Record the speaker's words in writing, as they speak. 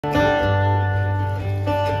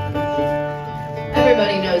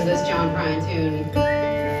Everybody knows this John Prine tune.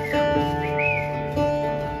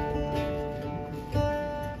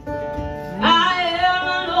 I am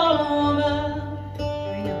an old woman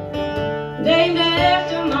named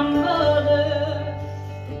after my mother.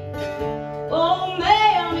 Old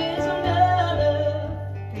man is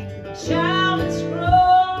another child that's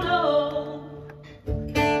grown up.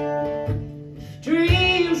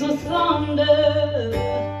 Dreams of thunder,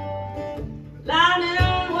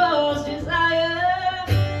 lightning was desire.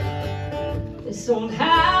 This old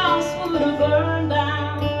house would have burned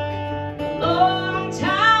down a long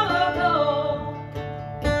time ago.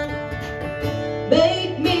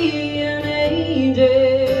 Make me an angel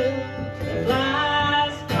that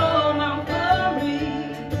flies from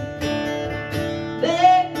Montgomery.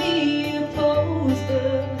 Make me a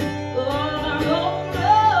poster of an old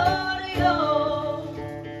rodeo.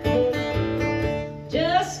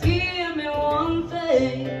 Just give me one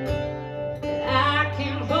thing that I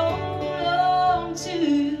can hold on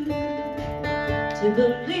to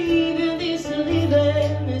believe in this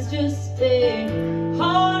living is just a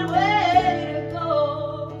hard way to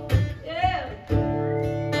go. Yeah.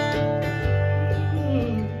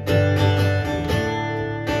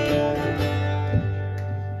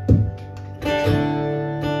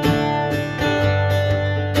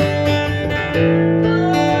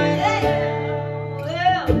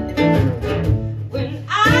 When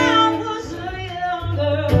I was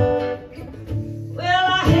younger, well,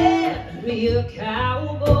 I had me a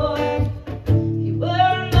cowboy. He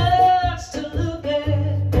weren't much to look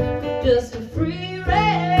at, just a free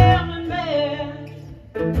rambling man.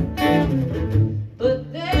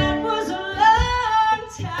 But that was a long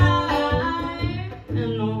time,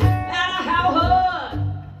 and no matter how hard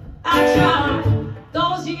I tried,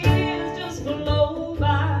 those years just blow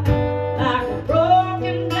by like a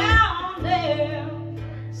broken down dam.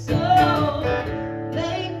 So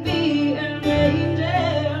make me an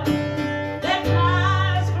angel that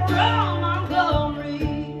flies from Montgomery.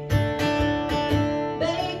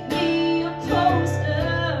 Make me a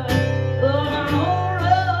poster of an old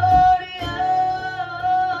rodeo.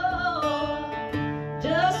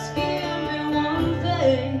 Just give me one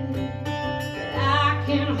thing that I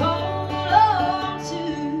can hold on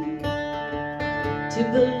to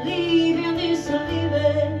believe in this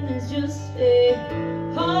living is just a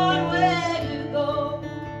hard way to go.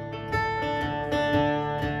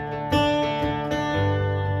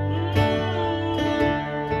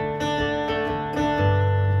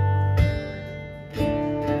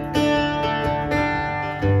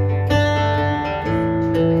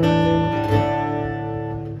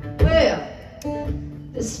 Well,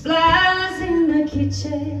 there's flies in the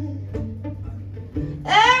kitchen.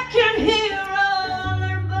 I can hear all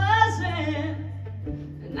their buzzing,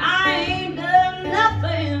 and I ain't done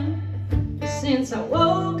nothing since I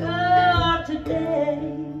woke up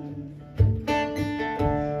today.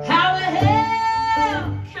 How the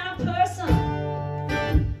hell can a person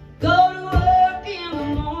go to work in the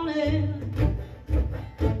morning,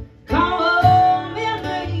 come home in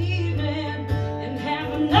the evening, and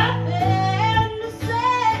have nothing to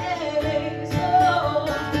say? So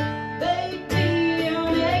make me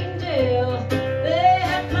an angel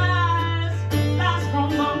that flies from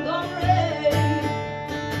Montgomery.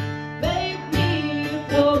 Make me a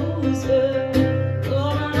poster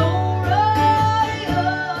of an old rodeo.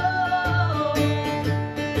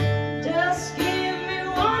 Just give me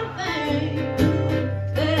one thing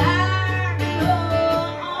that I can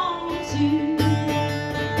hold on to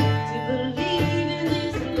believe in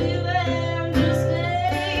this living just a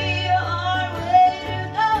hard way to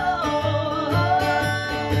go.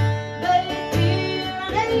 Make me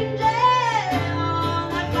an angel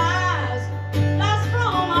that flies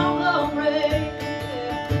from Montgomery.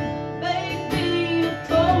 Make me a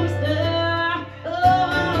poster of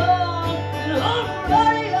an old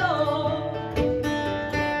rodeo.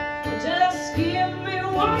 Just give me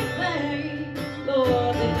one thing,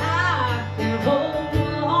 Lord, that I can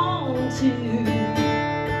hold on to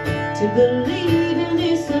believe in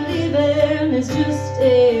this living is just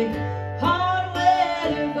a hard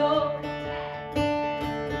way to go.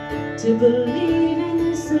 To believe in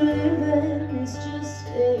this living is just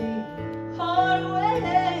a